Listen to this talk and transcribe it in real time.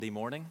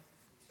Morning.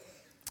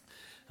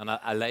 And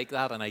I like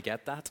that and I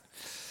get that.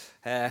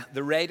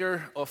 The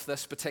writer of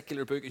this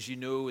particular book, as you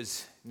know,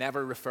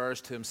 never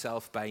refers to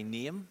himself by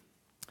name.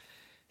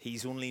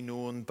 He's only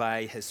known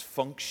by his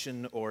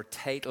function or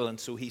title, and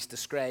so he's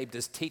described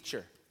as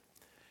teacher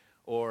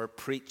or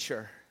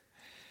preacher.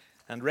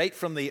 And right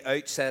from the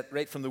outset,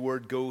 right from the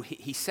word go,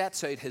 he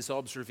sets out his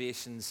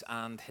observations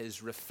and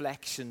his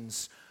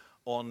reflections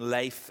on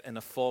life in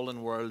a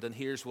fallen world. And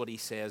here's what he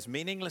says.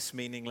 Meaningless,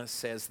 meaningless,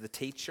 says the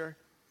teacher.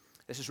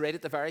 This is right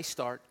at the very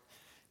start.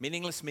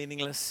 Meaningless,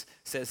 meaningless,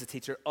 says the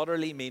teacher.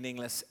 Utterly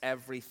meaningless.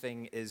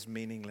 Everything is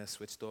meaningless,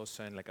 which does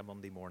sound like a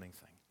Monday morning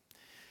thing.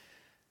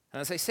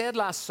 And as I said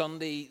last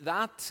Sunday,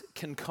 that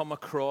can come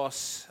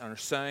across or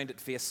sound at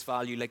face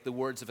value like the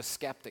words of a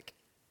skeptic,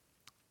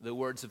 the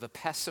words of a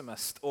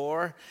pessimist,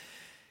 or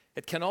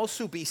it can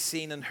also be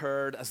seen and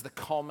heard as the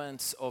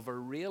comments of a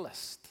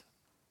realist.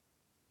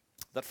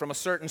 That from a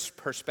certain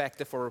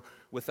perspective or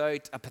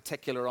without a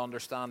particular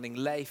understanding,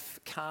 life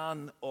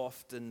can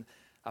often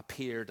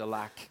appear to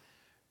lack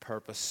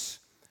purpose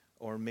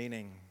or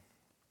meaning.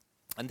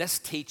 And this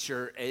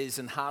teacher is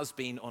and has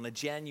been on a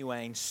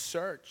genuine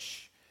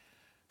search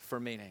for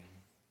meaning.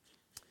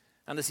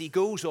 And as he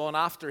goes on,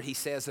 after he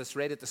says this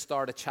right at the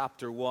start of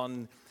chapter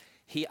 1,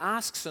 he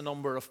asks a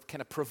number of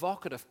kind of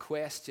provocative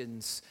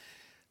questions.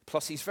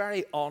 Plus, he's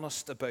very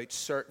honest about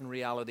certain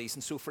realities.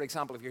 And so, for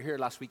example, if you're here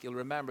last week, you'll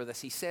remember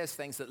this. He says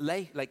things that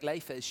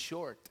life is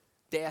short.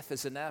 Death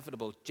is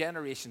inevitable.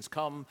 Generations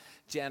come,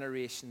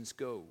 generations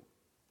go.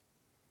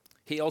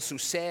 He also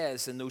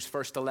says in those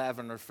first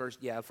 11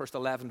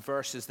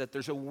 verses that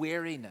there's a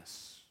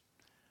weariness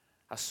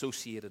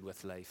associated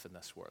with life in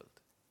this world.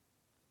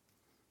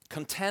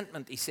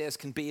 Contentment, he says,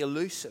 can be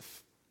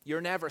elusive.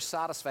 You're never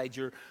satisfied.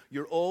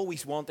 You're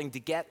always wanting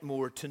to get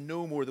more, to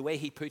know more. The way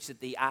he puts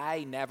it, the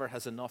eye never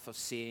has enough of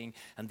seeing,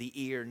 and the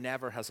ear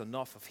never has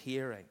enough of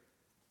hearing.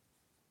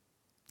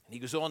 And he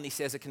goes on, he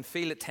says, it can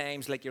feel at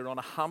times like you're on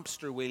a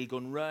hamster wheel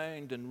going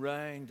round and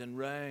round and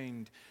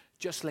round,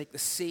 just like the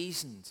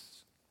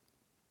seasons.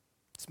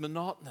 It's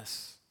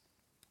monotonous,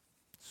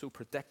 so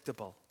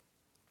predictable.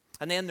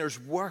 And then there's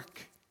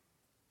work.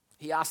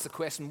 He asks the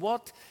question,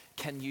 what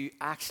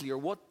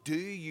do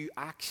you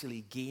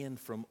actually gain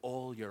from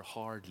all your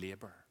hard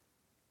labor?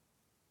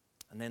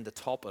 And then to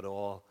top it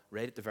all,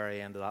 right at the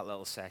very end of that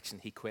little section,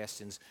 he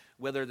questions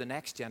whether the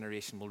next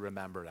generation will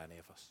remember any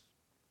of us.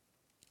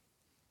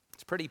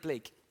 It's pretty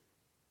bleak.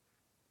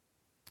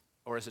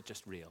 Or is it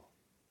just real?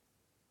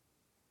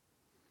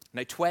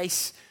 Now,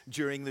 twice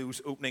during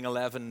those opening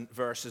 11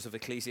 verses of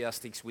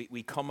Ecclesiastes,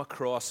 we come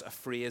across a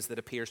phrase that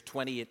appears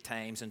 28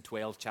 times in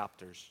 12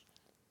 chapters.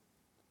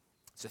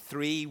 It's a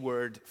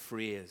 3-word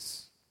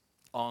phrase,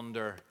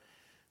 under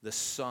the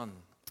sun.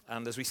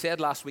 And as we said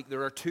last week,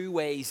 there are 2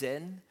 ways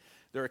in.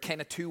 There are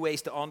kind of 2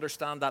 ways to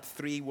understand that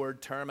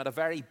 3-word term. At a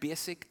very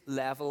basic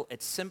level,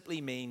 it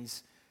simply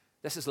means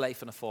this is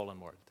life in a fallen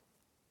world.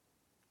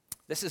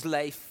 This is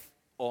life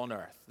on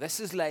earth. This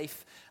is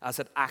life as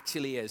it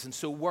actually is. And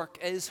so work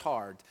is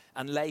hard,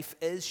 and life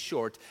is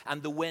short,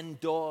 and the wind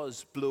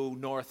does blow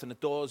north, and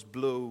it does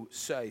blow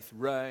south.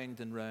 Round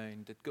and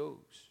round it goes.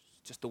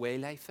 It's just the way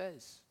life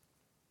is.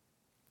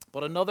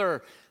 But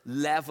another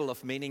level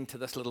of meaning to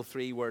this little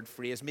 3-word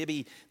phrase,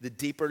 maybe the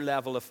deeper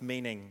level of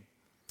meaning,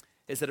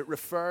 is that it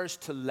refers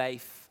to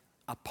life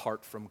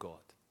apart from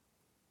God.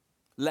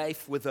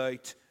 Life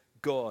without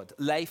God.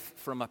 Life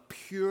from a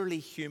purely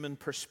human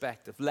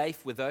perspective.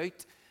 Life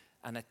without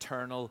an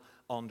eternal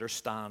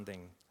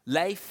understanding.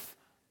 Life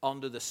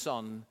under the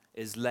sun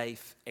is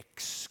life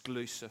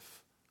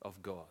exclusive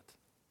of God.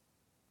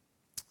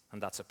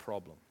 And that's a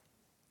problem.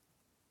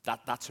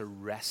 That's a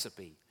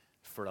recipe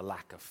for a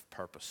lack of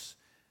purpose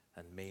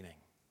and meaning.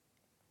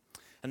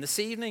 And this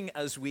evening,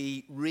 as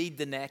we read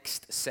the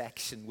next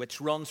section, which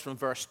runs from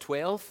verse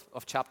 12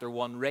 of chapter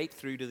 1 right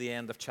through to the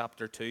end of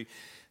chapter 2,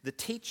 the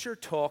teacher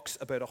talks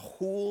about a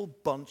whole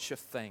bunch of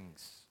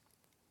things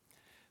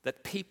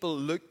that people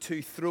look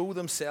to, throw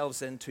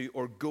themselves into,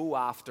 or go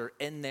after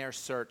in their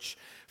search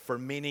for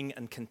meaning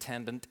and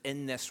contentment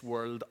in this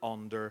world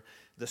under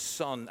the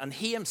sun. And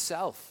he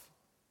himself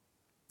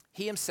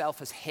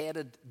has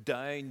headed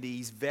down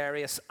these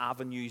various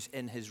avenues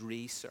in his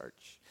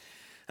research.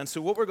 And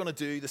so what we're going to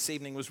do this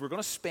evening was we're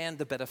going to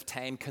spend a bit of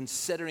time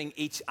considering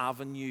each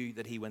avenue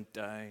that he went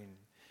down.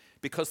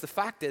 Because the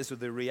fact is, or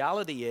the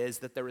reality is,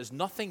 that there is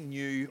nothing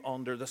new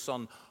under the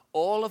sun.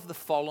 All of the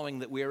following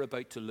that we're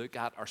about to look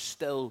at are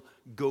still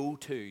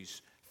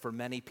go-tos for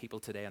many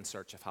people today in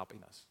search of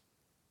happiness.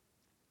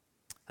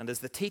 And as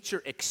the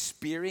teacher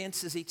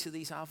experiences each of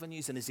these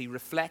avenues and as he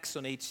reflects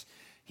on each,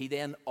 he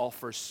then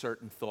offers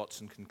certain thoughts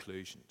and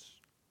conclusions.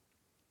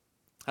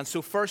 And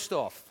so first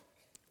off,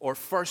 or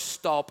first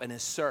stop in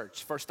his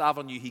search, first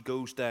avenue he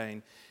goes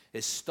down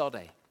is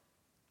study.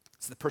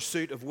 It's the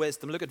pursuit of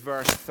wisdom. Look at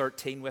verse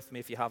 13 with me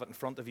if you have it in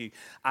front of you.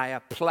 I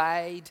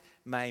applied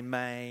my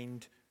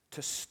mind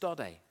to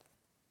study.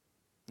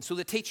 And so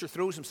the teacher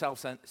throws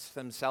himself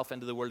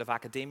into the world of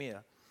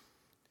academia.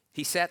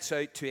 He sets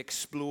out to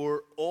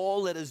explore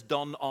all that is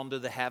done under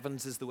the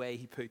heavens, is the way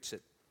he puts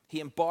it. He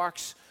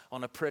embarks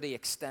on a pretty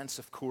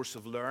extensive course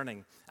of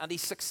learning, and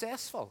he's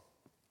successful.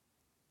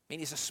 I mean,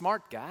 he's a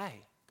smart guy.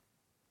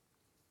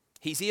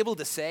 He's able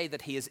to say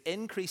that he has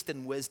increased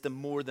in wisdom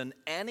more than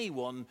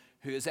anyone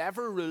who has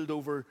ever ruled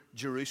over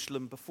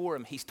Jerusalem before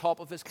him. He's top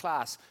of his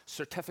class,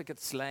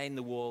 certificates line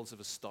the walls of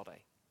his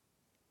study.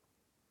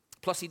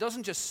 Plus, he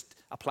doesn't just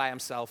apply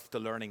himself to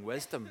learning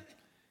wisdom.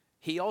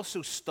 He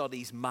also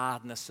studies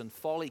madness and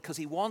folly because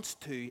he wants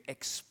to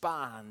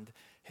expand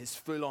his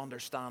full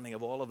understanding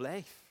of all of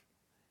life.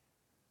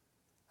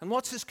 And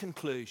what's his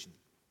conclusion?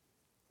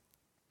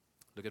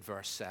 Look at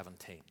verse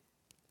 17.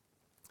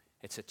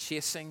 It's a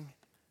chasing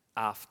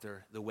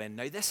after the wind.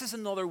 Now, this is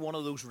another one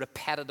of those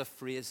repetitive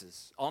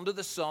phrases. Under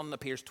the sun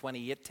appears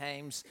 28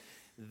 times.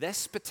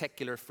 This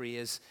particular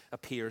phrase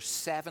appears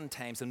 7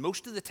 times, and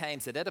most of the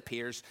times that it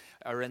appears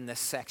are in this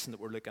section that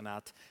we're looking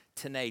at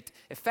tonight.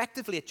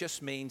 Effectively, it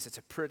just means it's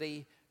a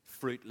pretty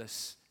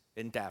fruitless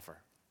endeavor.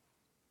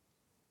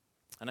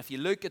 And if you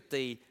look at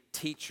the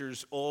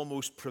teacher's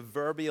almost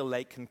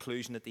proverbial-like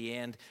conclusion at the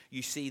end,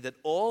 you see that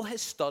all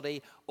his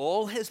study,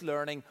 all his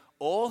learning,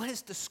 all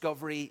his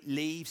discovery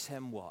leaves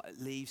him what?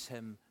 It leaves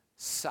him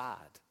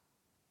sad.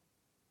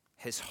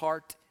 His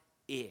heart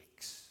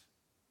aches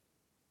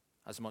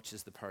as much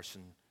as the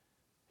person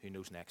who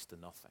knows next to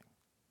nothing.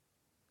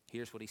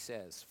 Here's what he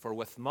says: "For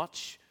with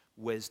much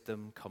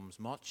wisdom comes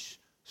much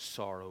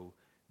sorrow.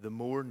 The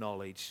more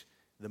knowledge,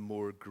 the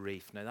more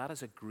grief." Now, that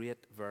is a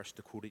great verse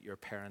to quote at your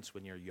parents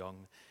when you're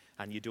young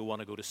and you don't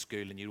want to go to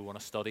school and you don't want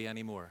to study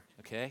anymore,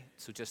 okay?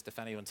 So just if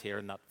anyone's here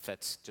and that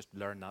fits, just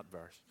learn that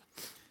verse.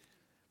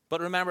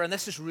 But remember, and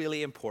this is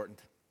really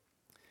important,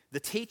 the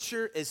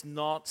teacher is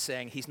not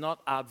saying, he's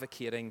not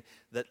advocating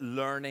that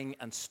learning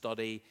and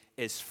study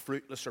is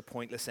fruitless or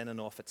pointless in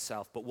and of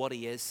itself. But what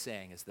he is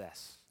saying is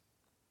this: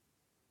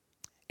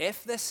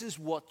 if this is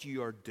what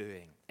you're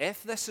doing,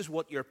 if this is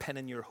what you're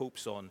pinning your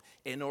hopes on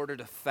in order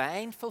to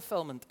find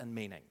fulfillment and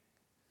meaning,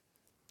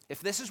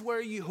 if this is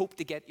where you hope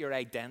to get your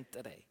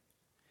identity,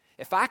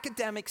 if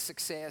academic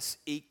success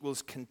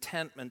equals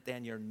contentment,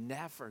 then you're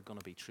never going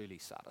to be truly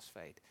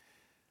satisfied.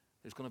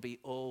 There's going to be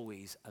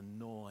always a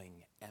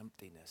gnawing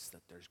emptiness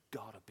that there's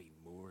got to be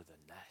more than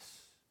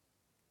this.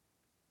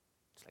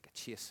 It's like a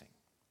chasing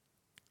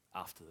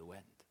after the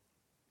wind.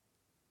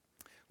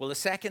 Well, the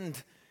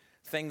second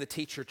thing the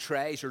teacher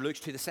tries or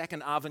looks to, the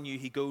second avenue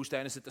he goes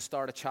down, is at the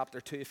start of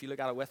chapter 2. If you look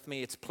at it with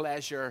me, it's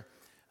pleasure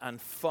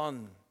and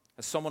fun.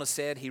 As someone has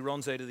said, he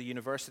runs out of the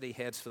university,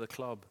 heads for the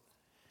club.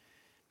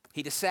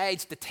 He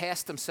decides to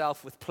test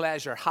himself with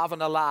pleasure,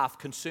 having a laugh,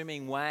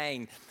 consuming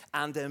wine,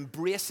 and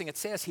embracing, it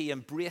says he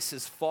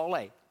embraces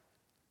folly.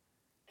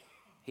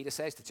 He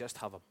decides to just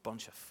have a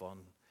bunch of fun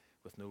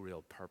with no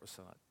real purpose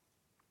in it.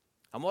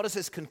 And what is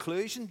his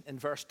conclusion in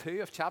verse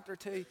 2 of chapter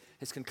 2?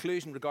 His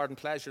conclusion regarding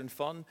pleasure and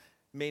fun: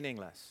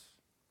 meaningless.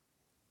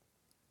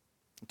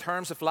 In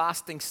terms of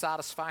lasting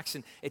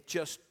satisfaction, it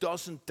just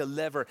doesn't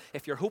deliver.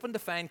 If you're hoping to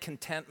find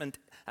contentment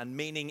and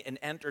meaning in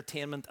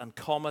entertainment and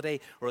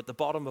comedy, or at the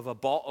bottom of a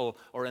bottle,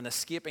 or in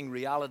escaping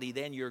reality,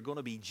 then you're going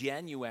to be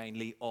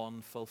genuinely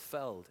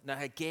unfulfilled. Now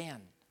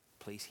again,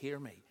 please hear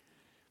me.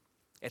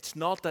 It's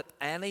not that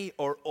any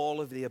or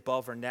all of the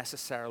above are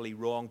necessarily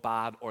wrong,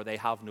 bad, or they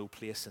have no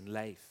place in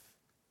life.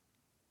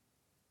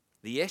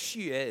 The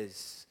issue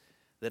is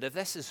that if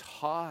this is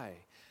how,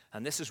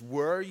 and this is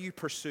where you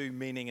pursue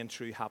meaning and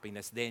true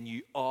happiness, then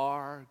you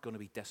are going to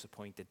be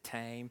disappointed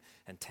time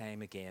and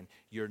time again.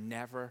 You're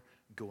never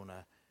going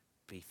to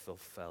be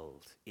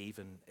fulfilled,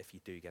 even if you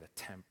do get a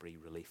temporary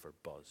relief or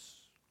buzz.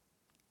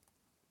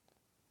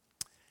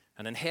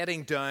 And in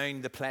heading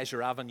down the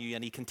pleasure avenue,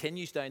 and he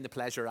continues down the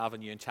pleasure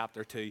avenue in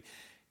chapter 2,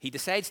 he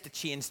decides to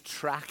change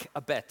track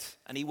a bit.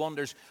 And he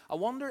wonders, I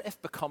wonder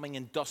if becoming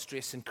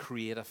industrious and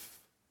creative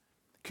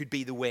could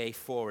be the way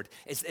forward.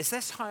 Is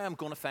this how I'm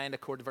going to find,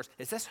 according to verse,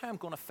 is this how I'm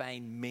going to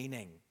find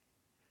meaning?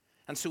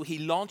 And so he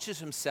launches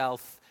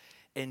himself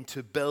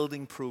into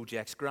building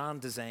projects.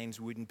 Grand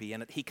designs wouldn't be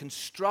in it. He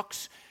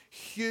constructs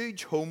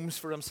huge homes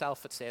for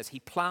himself, it says.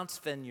 He plants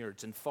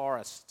vineyards and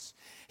forests.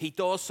 He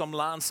does some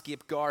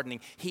landscape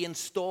gardening. He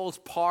installs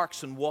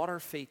parks and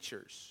water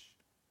features.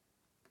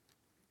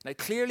 Now,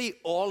 clearly,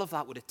 all of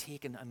that would have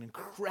taken an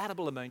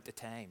incredible amount of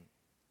time.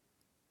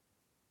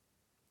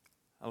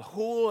 A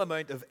whole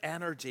amount of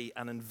energy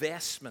and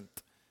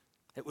investment.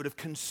 It would have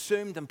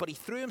consumed him, but he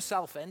threw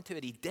himself into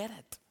it. He did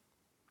it.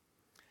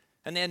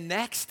 And then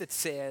next it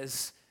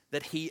says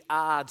that he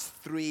adds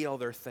 3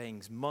 other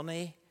things: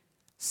 money,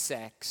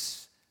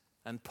 sex,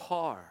 and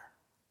power.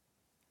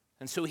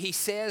 And so he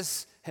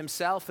says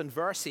himself in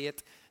verse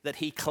 8 that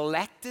he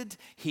collected,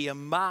 he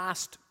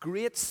amassed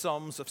great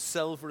sums of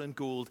silver and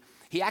gold.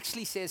 He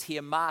actually says he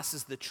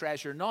amasses the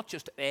treasure, not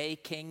just a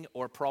king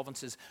or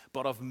provinces,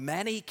 but of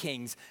many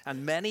kings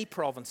and many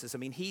provinces. I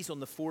mean, he's on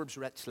the Forbes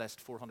rich list,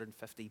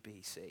 450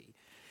 BC.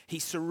 He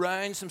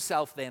surrounds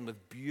himself then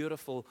with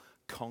beautiful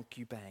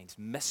concubines,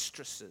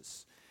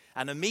 mistresses.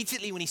 And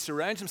immediately when he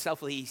surrounds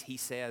himself with these, he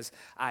says,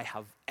 I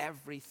have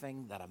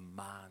everything that a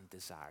man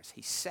desires.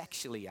 He's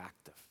sexually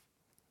active.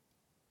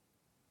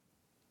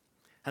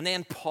 And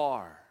then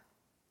power.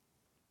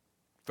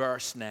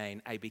 Verse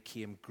 9, I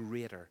became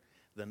greater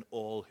than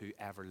all who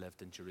ever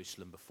lived in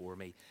Jerusalem before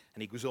me.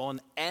 And he goes on,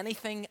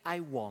 anything I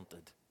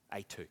wanted,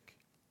 I took.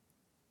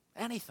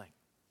 Anything.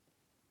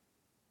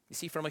 You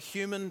see, from a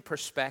human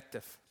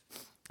perspective,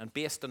 and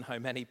based on how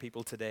many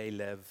people today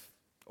live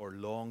or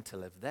long to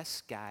live,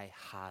 this guy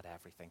had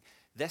everything.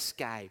 This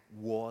guy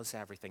was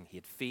everything. He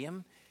had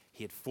fame,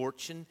 he had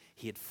fortune,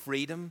 he had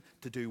freedom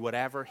to do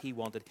whatever he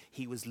wanted.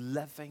 He was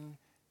living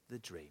the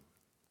dream.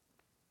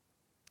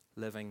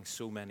 Living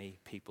so many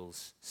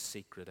people's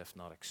secret, if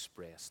not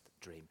expressed,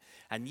 dream.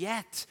 And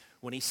yet,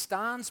 when he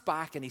stands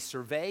back and he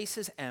surveys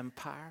his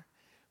empire,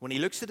 when he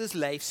looks at his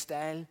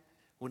lifestyle,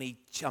 when he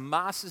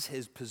amasses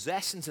his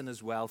possessions and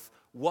his wealth,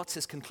 what's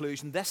his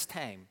conclusion this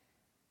time?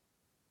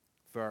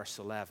 Verse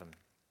 11.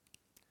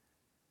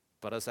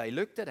 But as I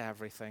looked at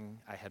everything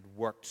I had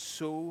worked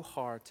so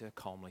hard to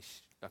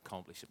accomplish,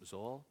 it was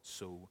all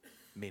so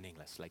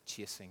meaningless, like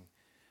chasing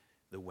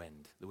the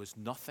wind. There was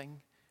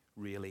nothing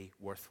really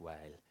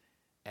worthwhile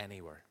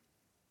anywhere.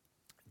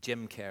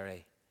 Jim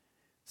Carrey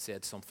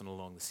said something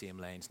along the same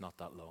lines not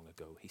that long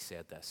ago. He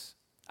said this,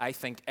 I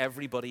think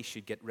everybody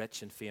should get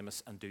rich and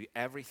famous and do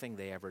everything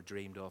they ever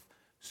dreamed of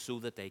so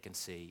that they can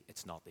see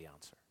it's not the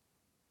answer.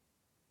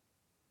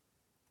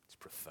 It's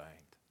profound.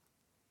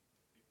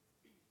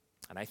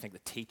 And I think the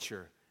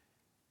teacher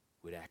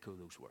would echo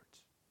those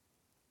words.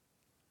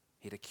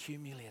 He'd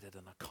accumulated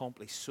and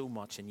accomplished so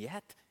much and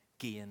yet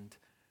gained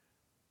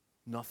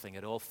nothing.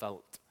 It all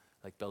felt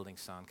like building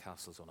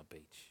sandcastles on a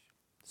beach.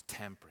 It's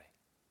temporary,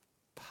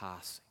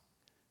 passing,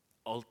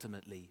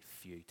 ultimately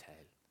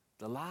futile.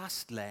 The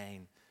last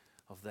line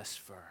of this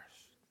verse,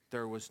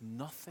 there was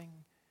nothing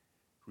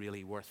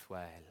really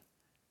worthwhile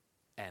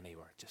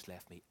anywhere. It just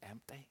left me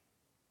empty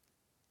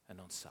and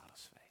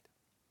unsatisfied.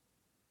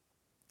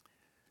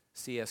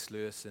 C.S.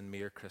 Lewis in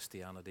Mere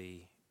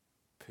Christianity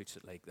puts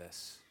it like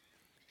this.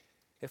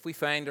 If we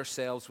find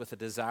ourselves with a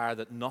desire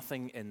that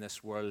nothing in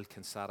this world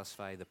can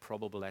satisfy, the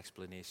probable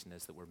explanation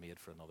is that we're made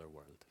for another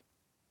world.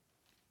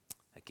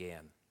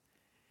 Again,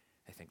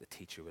 I think the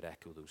teacher would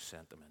echo those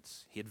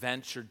sentiments. He had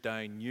ventured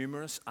down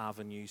numerous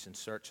avenues in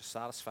search of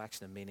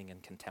satisfaction and meaning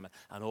and contentment,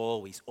 and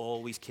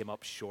always came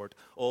up short,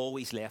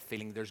 always left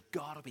feeling there's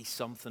got to be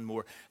something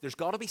more. There's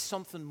got to be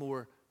something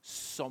more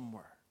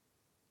somewhere.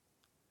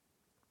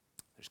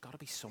 There's got to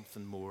be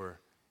something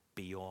more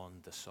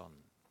beyond the sun.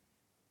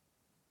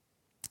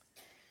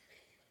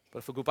 But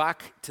if we go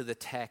back to the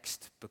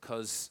text,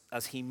 because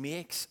as he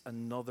makes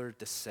another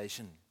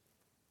decision,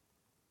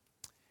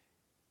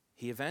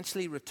 he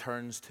eventually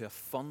returns to a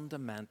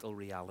fundamental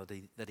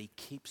reality that he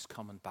keeps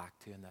coming back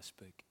to in this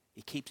book.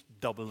 He keeps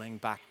doubling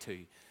back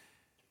to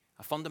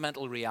a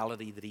fundamental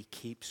reality that he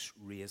keeps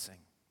raising.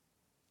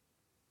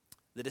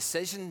 The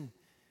decision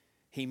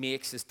he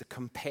makes is to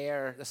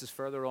compare, this is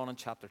further on in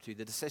chapter 2,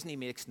 the decision he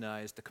makes now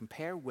is to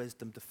compare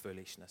wisdom to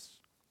foolishness.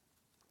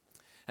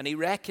 And he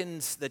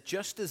reckons that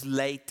just as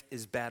light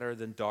is better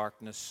than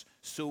darkness,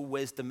 so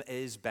wisdom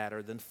is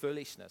better than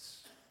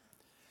foolishness.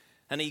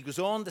 And he goes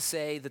on to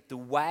say that the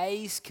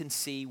wise can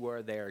see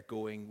where they're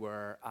going,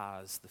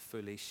 whereas the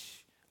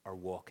foolish are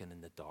walking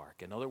in the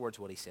dark. In other words,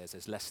 what he says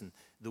is, listen,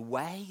 the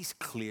wise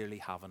clearly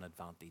have an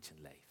advantage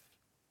in life.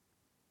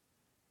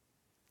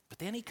 But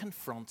then he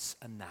confronts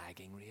a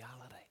nagging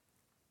reality.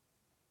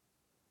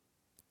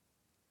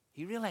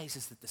 He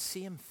realizes that the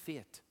same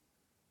fate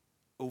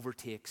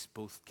overtakes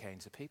both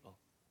kinds of people.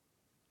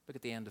 Look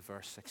at the end of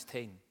verse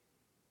 16.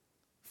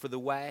 For the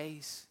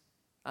wise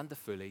and the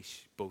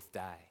foolish both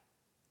die.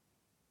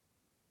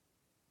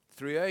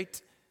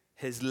 Throughout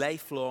his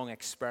lifelong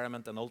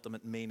experiment and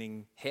ultimate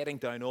meaning, heading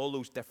down all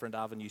those different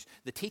avenues,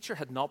 the teacher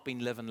had not been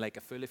living like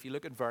a fool. If you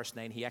look at verse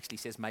 9, he actually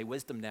says, my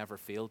wisdom never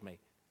failed me.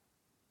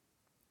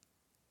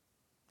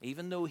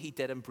 Even though he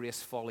did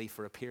embrace folly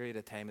for a period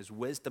of time, his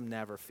wisdom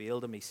never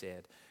failed him, he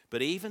said.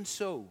 But even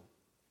so,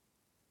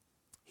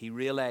 he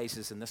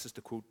realizes, and this is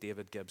to quote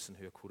David Gibson,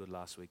 who I quoted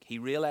last week, he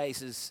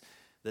realizes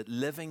that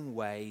living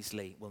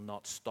wisely will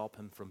not stop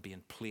him from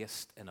being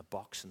placed in a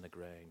box in the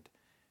ground,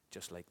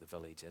 just like the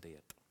village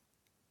idiot.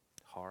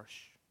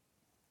 Harsh,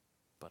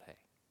 but hey.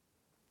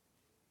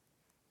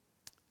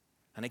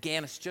 And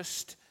again, it's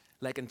just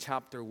like in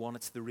chapter 1,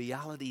 it's the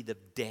reality of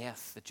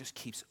death that just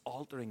keeps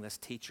altering this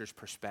teacher's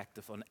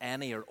perspective on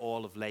any or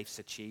all of life's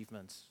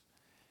achievements.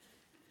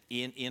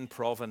 Ian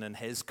Provan, in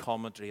his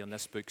commentary on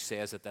this book,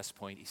 says at this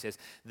point, he says,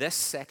 this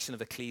section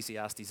of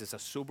Ecclesiastes is a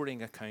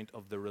sobering account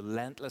of the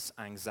relentless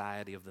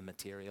anxiety of the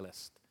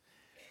materialist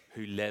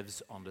who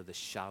lives under the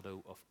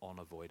shadow of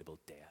unavoidable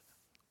death.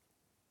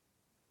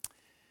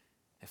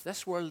 If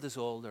this world is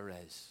all there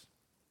is,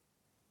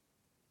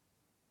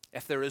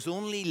 if there is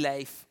only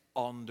life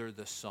under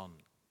the sun,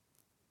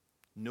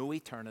 no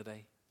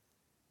eternity,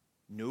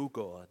 no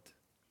God,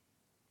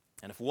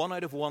 and if 1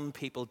 out of 1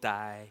 people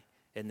die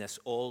in this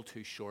all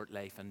too short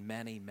life, and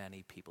many,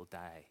 many people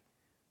die,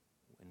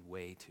 in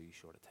way too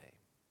short a time.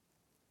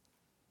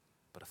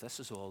 But if this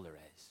is all there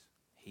is,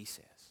 he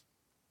says,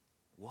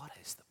 what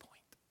is the point?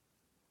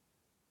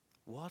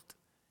 What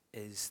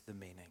is the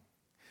meaning?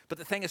 But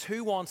the thing is,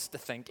 who wants to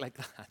think like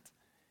that?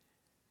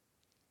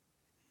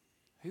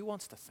 Who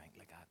wants to think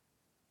like that?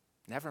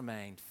 Never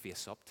mind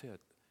face up to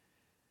it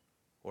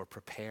or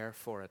prepare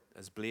for it.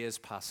 As Blaise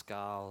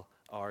Pascal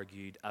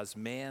argued, as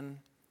men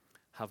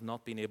have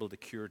not been able to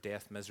cure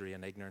death, misery,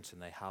 and ignorance,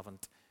 and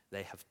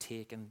they have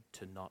taken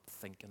to not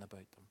thinking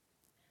about them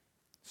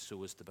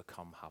so as to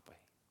become happy.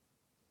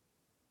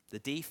 The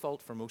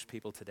default for most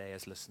people today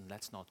is, listen,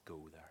 let's not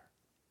go there.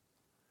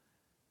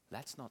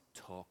 Let's not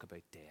talk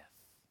about death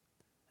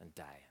and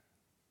dying.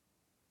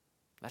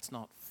 Let's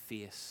not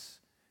face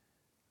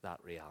that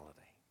reality.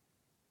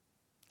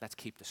 Let's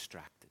keep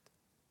distracted.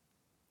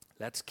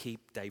 Let's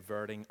keep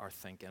diverting our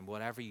thinking.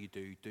 Whatever you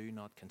do, do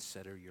not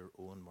consider your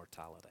own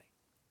mortality.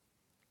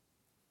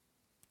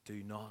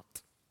 Do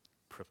not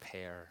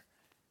prepare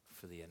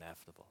for the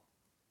inevitable.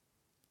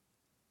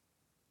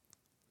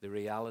 The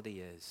reality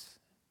is,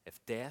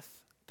 if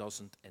death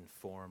doesn't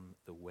inform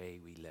the way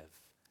we live,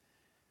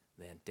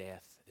 then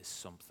death is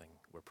something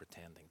we're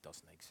pretending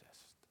doesn't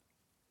exist.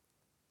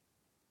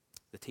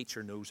 The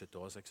teacher knows it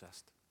does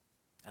exist,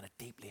 and it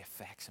deeply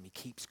affects him. He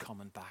keeps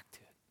coming back to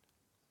it.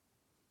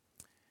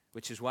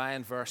 Which is why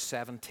in verse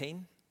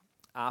 17,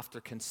 after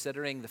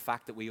considering the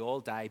fact that we all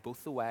die,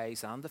 both the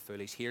wise and the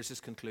foolish, here's his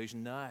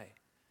conclusion now.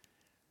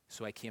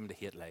 So I came to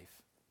hate life.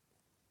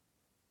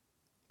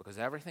 Because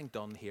everything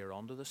done here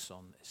under the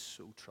sun is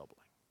so troubling.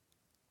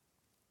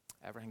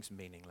 Everything's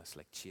meaningless,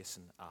 like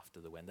chasing after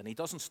the wind. And he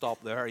doesn't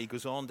stop there. He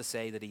goes on to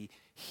say that he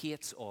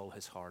hates all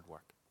his hard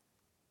work.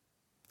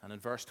 And in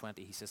verse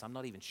 20, he says, I'm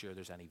not even sure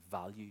there's any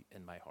value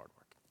in my hard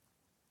work.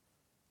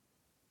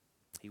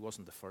 He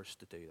wasn't the first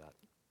to do that.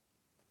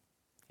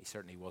 He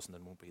certainly wasn't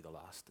and won't be the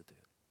last to do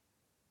it.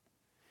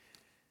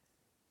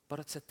 But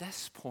it's at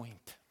this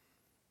point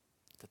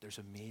that there's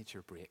a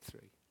major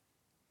breakthrough.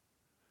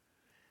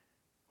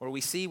 Or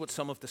we see what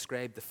some have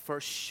described the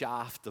first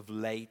shaft of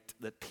light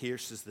that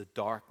pierces the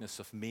darkness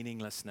of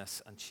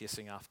meaninglessness and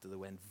chasing after the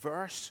wind.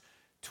 Verse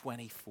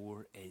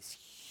 24 is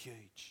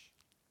huge.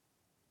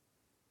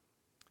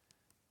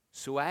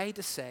 So I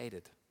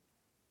decided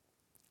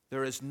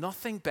there is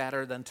nothing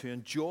better than to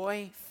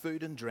enjoy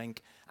food and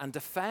drink and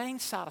to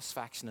find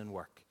satisfaction in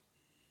work.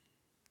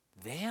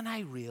 Then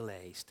I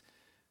realized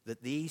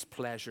that these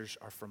pleasures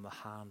are from the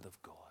hand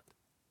of God.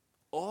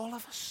 All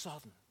of a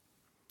sudden,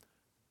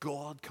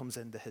 God comes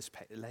into his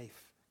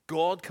life.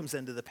 God comes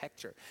into the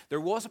picture.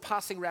 There was a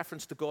passing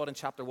reference to God in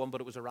chapter 1,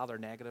 but it was a rather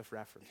negative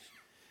reference.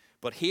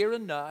 But here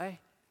and now,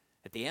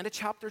 at the end of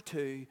chapter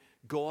 2,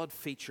 God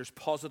features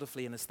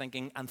positively in his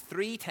thinking, and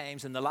 3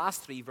 times in the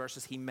last 3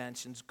 verses he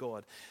mentions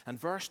God. And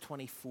verse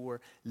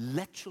 24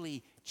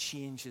 literally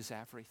changes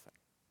everything.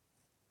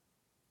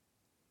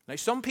 Now,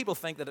 some people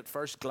think that at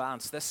first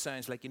glance this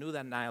sounds like,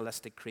 that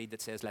nihilistic creed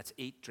that says, let's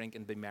eat, drink,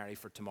 and be merry,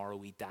 for tomorrow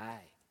we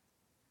die.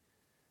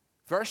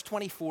 Verse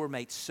 24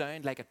 might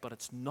sound like it, but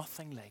it's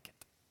nothing like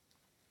it.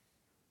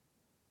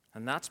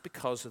 And that's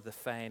because of the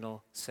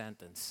final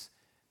sentence.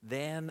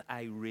 Then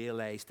I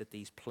realized that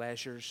these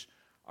pleasures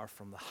are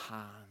from the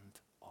hand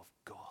of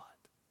God.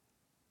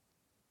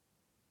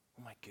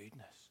 Oh my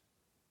goodness.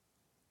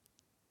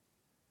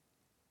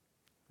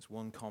 As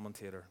one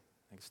commentator,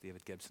 I think it's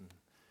David Gibson,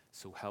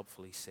 so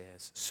helpfully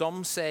says,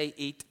 some say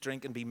eat,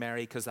 drink, and be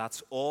merry because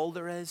that's all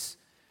there is.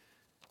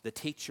 The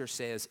teacher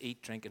says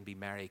eat, drink, and be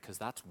merry because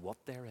that's what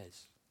there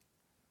is.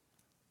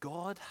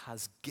 God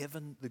has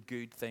given the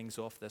good things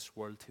of this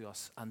world to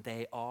us, and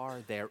they are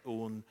their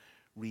own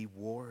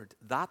reward.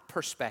 That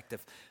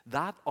perspective,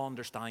 that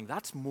understanding,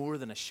 that's more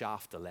than a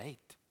shaft of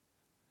light.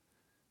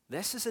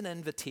 This is an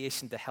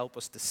invitation to help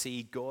us to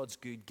see God's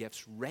good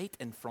gifts right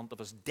in front of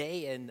us,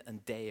 day in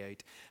and day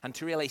out, and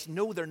to realize,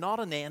 no, they're not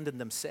an end in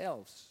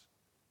themselves.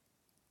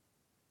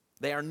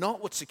 They are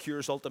not what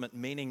secures ultimate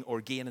meaning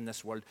or gain in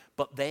this world,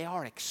 but they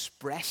are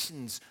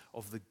expressions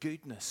of the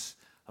goodness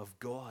of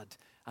God.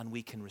 And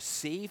we can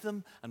receive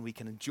them and we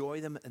can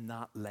enjoy them in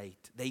that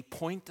light. They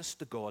point us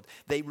to God.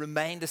 They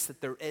remind us that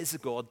there is a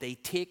God. They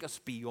take us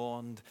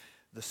beyond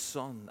the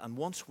sun. And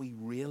once we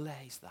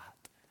realize that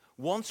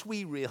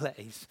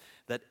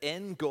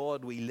in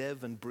God we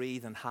live and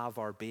breathe and have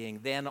our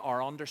being, then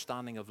our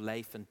understanding of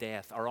life and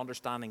death, our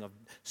understanding of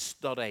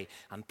study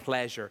and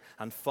pleasure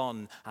and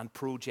fun and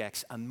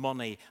projects and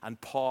money and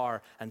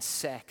power and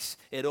sex,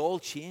 it all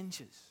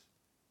changes.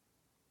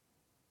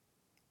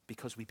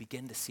 Because we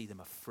begin to see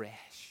them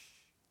afresh.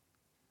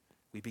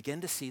 We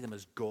begin to see them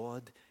as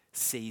God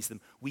sees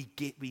them. We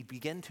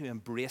begin to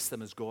embrace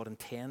them as God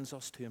intends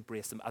us to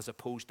embrace them, as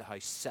opposed to how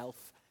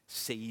self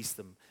sees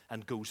them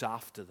and goes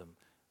after them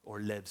or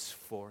lives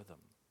for them.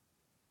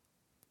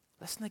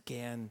 Listen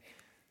again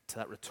to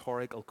that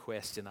rhetorical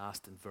question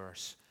asked in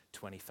verse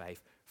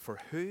 25.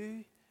 For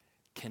who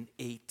can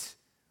eat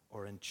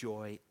or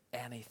enjoy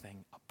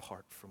anything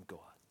apart from God?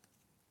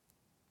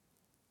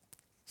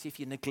 See, if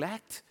you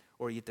neglect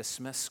or you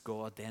dismiss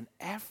God, then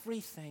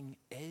everything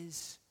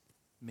is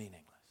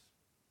meaningless.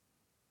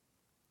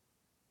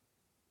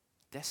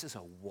 This is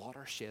a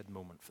watershed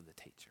moment for the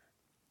teacher.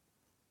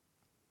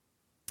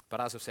 But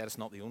as I've said, it's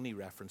not the only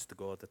reference to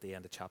God at the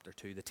end of chapter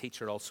 2. The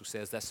teacher also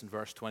says this in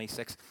verse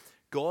 26.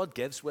 God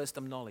gives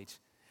wisdom, knowledge,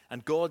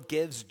 and God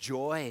gives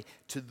joy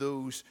to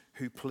those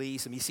who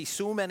please him. You see,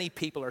 so many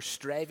people are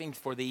striving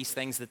for these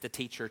things that the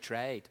teacher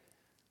tried.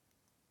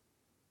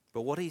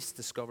 But what he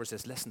discovers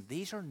is, listen,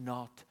 these are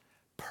not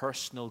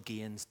personal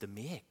gains to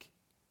make.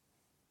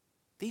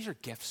 These are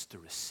gifts to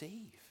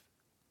receive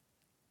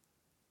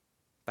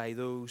by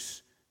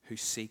those who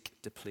seek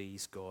to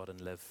please God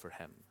and live for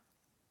him.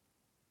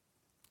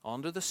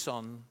 Under the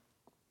sun,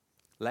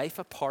 life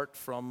apart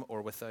from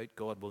or without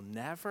God will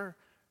never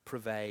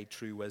provide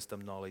true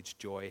wisdom, knowledge,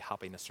 joy,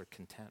 happiness, or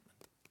contentment.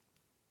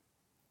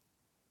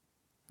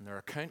 And there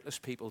are countless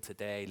people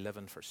today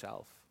living for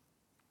self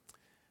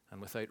and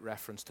without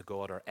reference to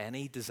God or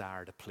any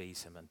desire to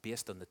please him. And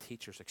based on the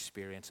teacher's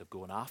experience of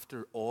going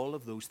after all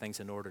of those things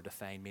in order to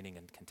find meaning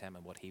and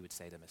contentment, what he would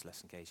say to them is,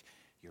 listen, guys,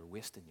 you're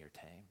wasting your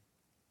time.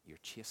 You're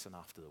chasing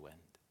after the wind.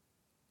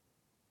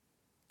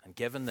 And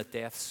given that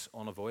death's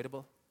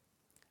unavoidable,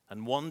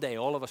 and one day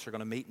all of us are going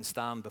to meet and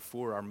stand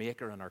before our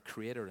Maker and our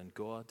Creator and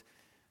God,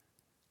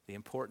 the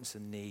importance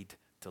and need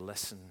to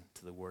listen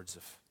to the words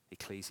of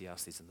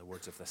Ecclesiastes and the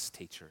words of this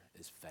teacher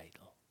is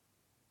vital.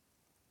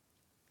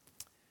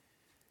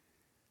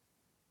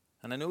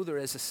 And I know there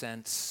is a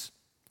sense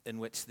in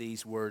which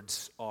these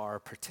words are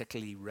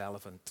particularly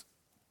relevant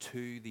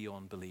to the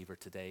unbeliever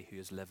today who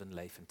is living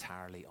life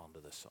entirely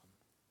under the sun.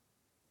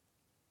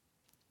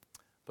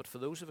 But for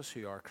those of us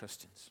who are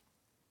Christians,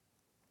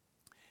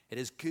 it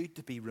is good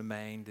to be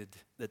reminded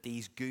that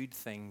these good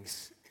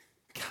things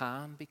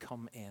can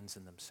become ends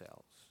in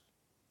themselves.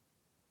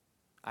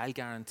 I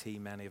guarantee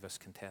many of us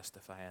can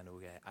testify, I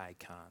know I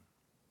can.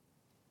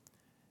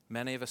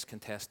 Many of us can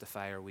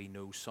testify, or we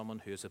know someone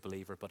who is a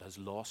believer but has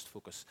lost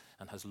focus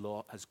and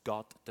has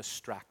got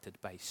distracted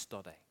by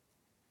study,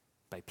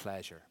 by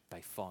pleasure,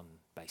 by fun,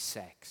 by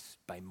sex,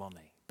 by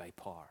money, by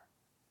power.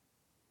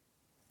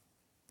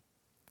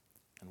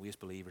 And we as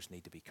believers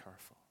need to be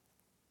careful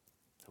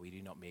that we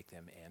do not make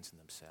them ends in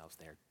themselves.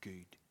 They are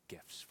good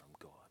gifts from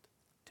God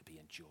to be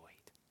enjoyed,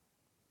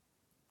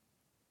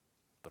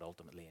 but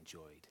ultimately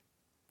enjoyed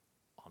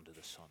under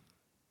the sun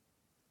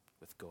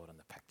with God in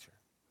the picture.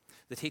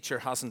 The teacher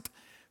hasn't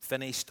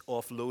finished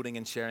offloading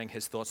and sharing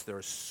his thoughts. There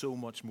is so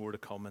much more to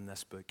come in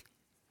this book.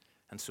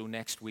 And so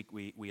next week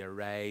we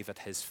arrive at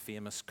his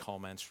famous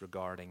comments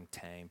regarding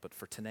time. But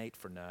for tonight,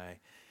 for now,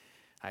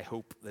 I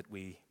hope that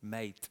we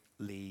might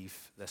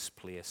leave this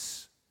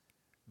place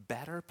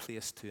better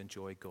placed to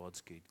enjoy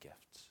God's good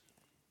gifts,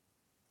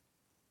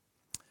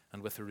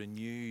 and with a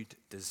renewed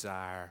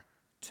desire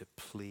to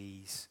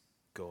please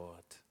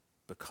God,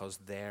 because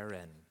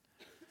therein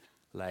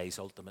lies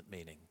ultimate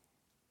meaning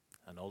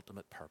and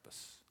ultimate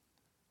purpose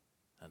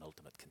and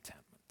ultimate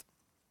contentment.